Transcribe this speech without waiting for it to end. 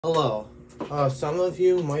Hello. Some of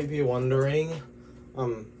you might be wondering,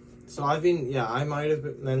 so I might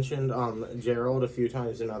have mentioned, Gerald a few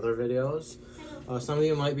times in other videos. Some of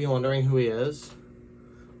you might be wondering who he is.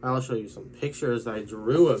 I'll show you some pictures I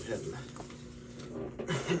drew of him.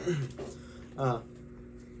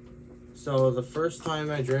 So the first time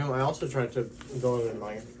I drew him, I also tried to go in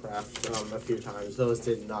Minecraft, a few times. Those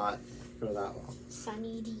did not go that well.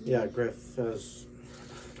 Sunny D. Yeah, Griff has...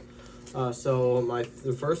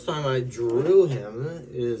 the first time I drew him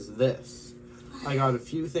is this. I got a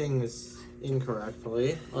few things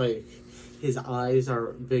incorrectly, like his eyes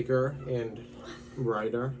are bigger and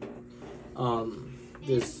brighter.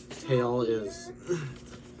 His tail's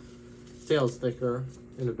thicker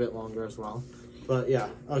and a bit longer as well. But yeah,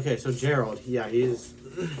 okay, so Gerald, yeah, he's...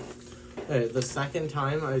 Okay, the second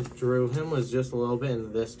time I drew him was just a little bit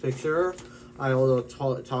in this picture. I will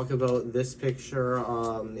talk about this picture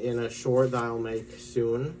in a short that I'll make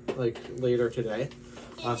soon, like later today.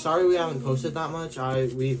 Sorry we haven't posted that much.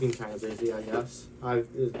 We've been kind of busy, I guess.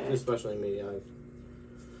 Especially me.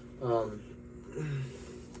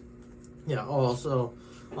 Yeah. Also,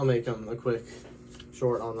 I'll make a quick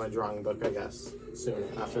short on my drawing book, I guess, soon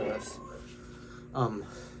after this.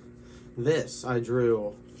 This I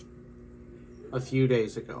drew a few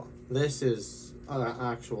days ago. This is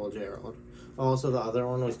actual Gerald. Also, the other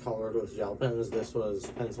one was colored with gel pens. This was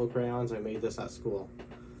pencil crayons. I made this at school.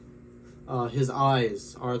 His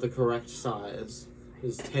eyes are the correct size.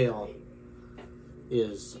 His tail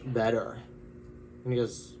is better. And he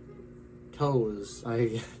has toes.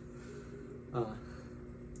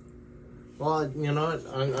 Well, you know what?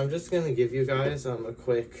 I'm just going to give you guys a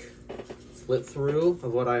quick flip through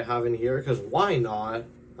of what I have in here, because why not?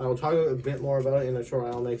 I will talk a bit more about it in a short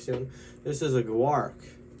I'll make soon. This is a guark.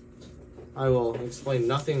 I will explain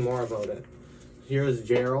nothing more about it. Here is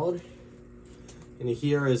Gerald, and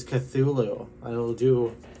here is Cthulhu. I will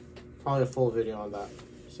do probably a full video on that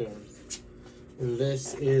soon. And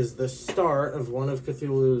this is the start of one of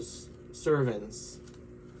Cthulhu's servants.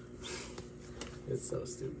 It's so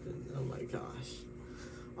stupid. Oh my gosh.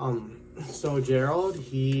 So Gerald,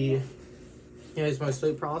 he's my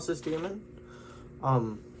sleep paralysis demon.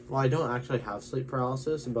 Well, I don't actually have sleep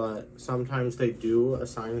paralysis, but sometimes they do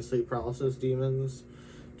assign sleep paralysis demons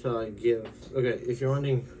to give... Okay, if you're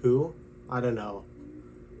wondering who, I don't know.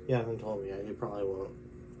 You haven't told me yet, you probably won't.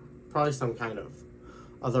 Probably some kind of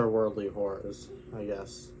otherworldly horrors, I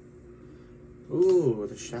guess. Ooh,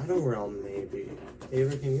 the Shadow Realm, maybe.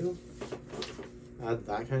 Ava, can you add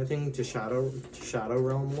that kind of thing to Shadow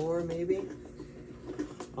Realm lore, maybe?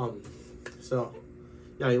 So...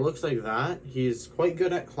 Yeah, he looks like that. He's quite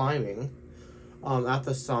good at climbing. At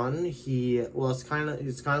the sun, it's kind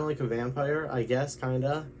of like a vampire, I guess, kind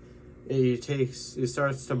of. He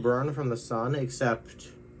starts to burn from the sun,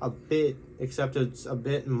 except it's a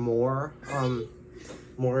bit more,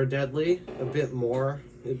 more deadly, a bit more,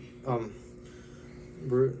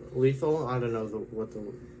 lethal. I don't know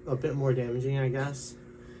a bit more damaging, I guess.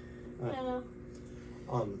 Hello.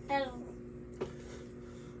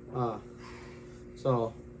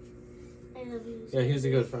 So, I love you. yeah, he's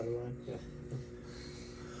a good friend of mine.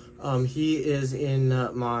 Yeah. He is in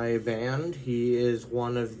my band. He is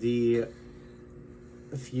one of the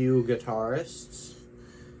few guitarists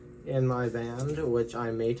in my band, which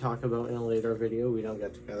I may talk about in a later video. We don't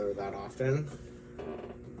get together that often.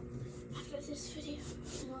 After this video,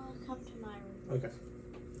 you'll come to my room. Okay.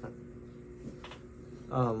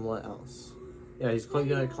 What else? Yeah, he's quite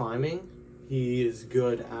good at climbing. He is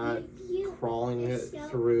good at crawling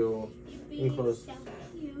through enclosed...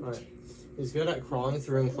 Alright. He's good at crawling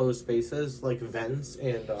through enclosed spaces, like vents,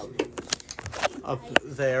 and, up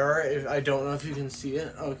there, I don't know if you can see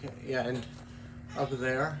it. Okay, yeah, and up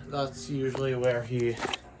there, that's usually where he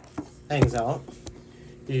hangs out.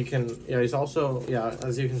 He's also, yeah,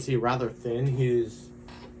 as you can see, rather thin. He's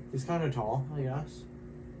kind of tall, I guess.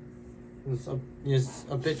 He's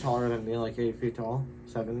a bit taller than me, like 8 feet tall.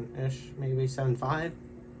 7-ish, maybe 7'5".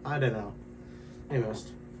 I don't know. Hey,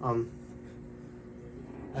 Mist.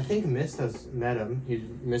 I think Mist has met him.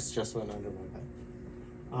 Mist just went under my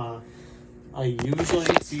bed. I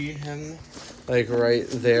usually see him like right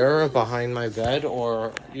there behind my bed,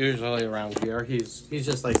 or usually around here. He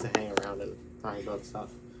just likes to hang around and talk about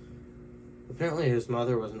stuff. Apparently his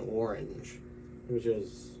mother was an orange, which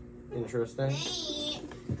is interesting.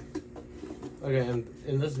 Okay, and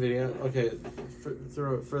in this video,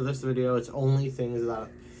 for this video, it's only things that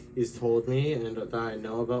he's told me and that I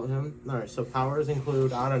know about him. Alright, so powers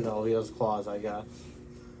include, I don't know, he has claws, I guess.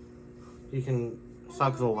 He can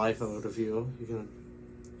suck the life out of you. He can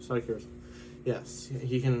suck yours. Yes,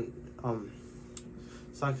 he can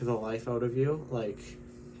suck the life out of you. Like,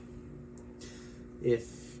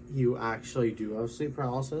 if you actually do have sleep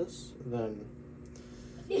paralysis, then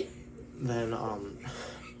he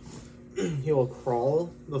will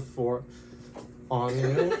crawl the floor on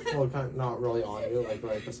you. Well, not really on you, like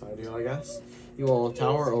right beside you, I guess. He will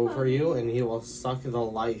tower over you, and he will suck the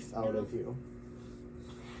life out of you.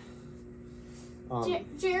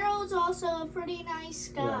 Gerald's also a pretty nice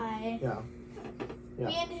guy. Yeah.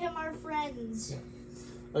 Me and him are friends. Yeah.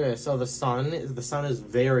 Okay, so the sun is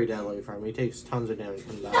very deadly for him. He takes tons of damage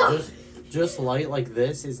from that. Just light like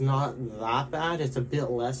this is not that bad. It's a bit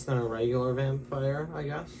less than a regular vampire, I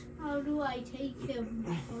guess. How do I take him?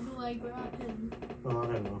 How do I grab him? Oh, I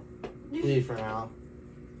don't know. Leave for now.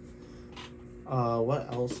 What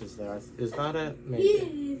else is there? Is that it?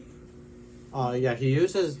 Maybe. Yeah, he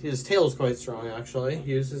uses his tail's quite strong actually.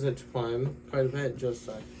 He uses it to climb quite a bit. Just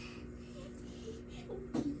like.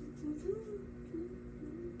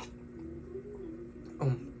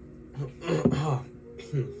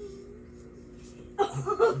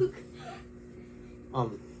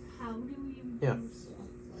 How do you yeah. do stuff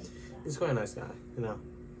like that? He's quite a nice guy, you know.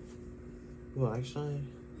 Well, actually,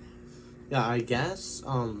 yeah, I guess,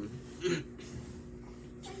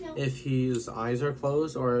 if his eyes are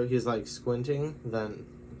closed or he's, like, squinting, then,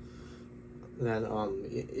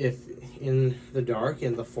 if in the dark,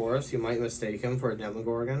 in the forest, you might mistake him for a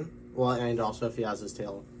Demogorgon. Well, and also if he has his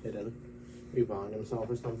tail hidden behind himself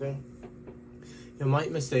or something. You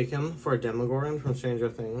might mistake him for a Demogorgon from Stranger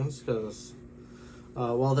Things, because,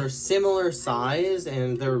 well, they're similar size,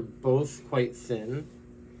 and they're both quite thin,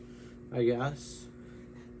 I guess.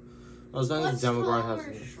 As long as Demogorgon has...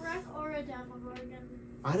 Shrek or a Demogorgon?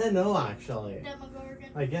 I don't know, actually.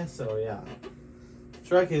 Demogorgon? I guess so, yeah.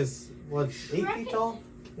 Shrek is, what's 8 feet tall?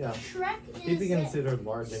 Yeah. Shrek is... He'd be considered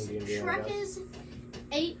large in D&D, Shrek is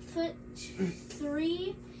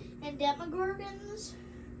 8'3", and Demogorgon's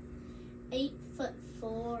 8'4".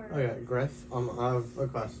 Okay, Griff, I have a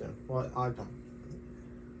question. What?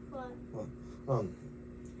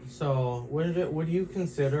 So, would you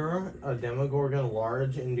consider a Demogorgon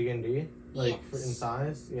large in D&D? Like, yes. In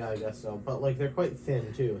size? Yeah, I guess so. But, like, they're quite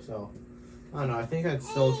thin, too, so... I don't know, I think I'd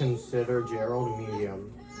still consider Gerald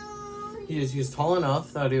medium. He's tall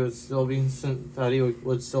enough that he would still be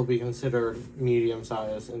considered medium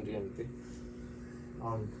size in D&D.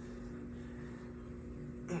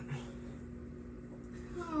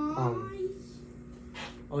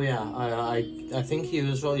 Oh yeah, I think he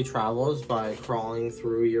usually travels by crawling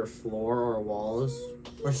through your floor or walls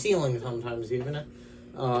or ceiling sometimes even,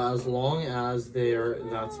 as long as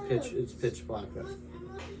it's pitch black. I'm looking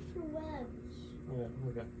for webs.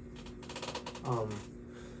 Okay.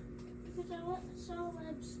 Because I saw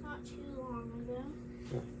webs not too long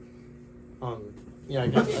ago. Yeah, I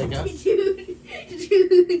guess. Dude.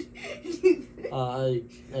 I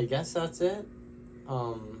guess that's it.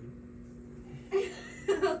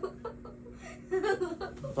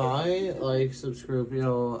 Bye, like, subscribe, I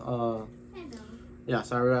know. Yeah,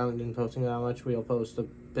 sorry we haven't been posting that much. We'll post a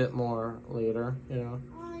bit more later, you know.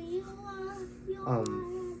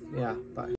 Yeah, bye.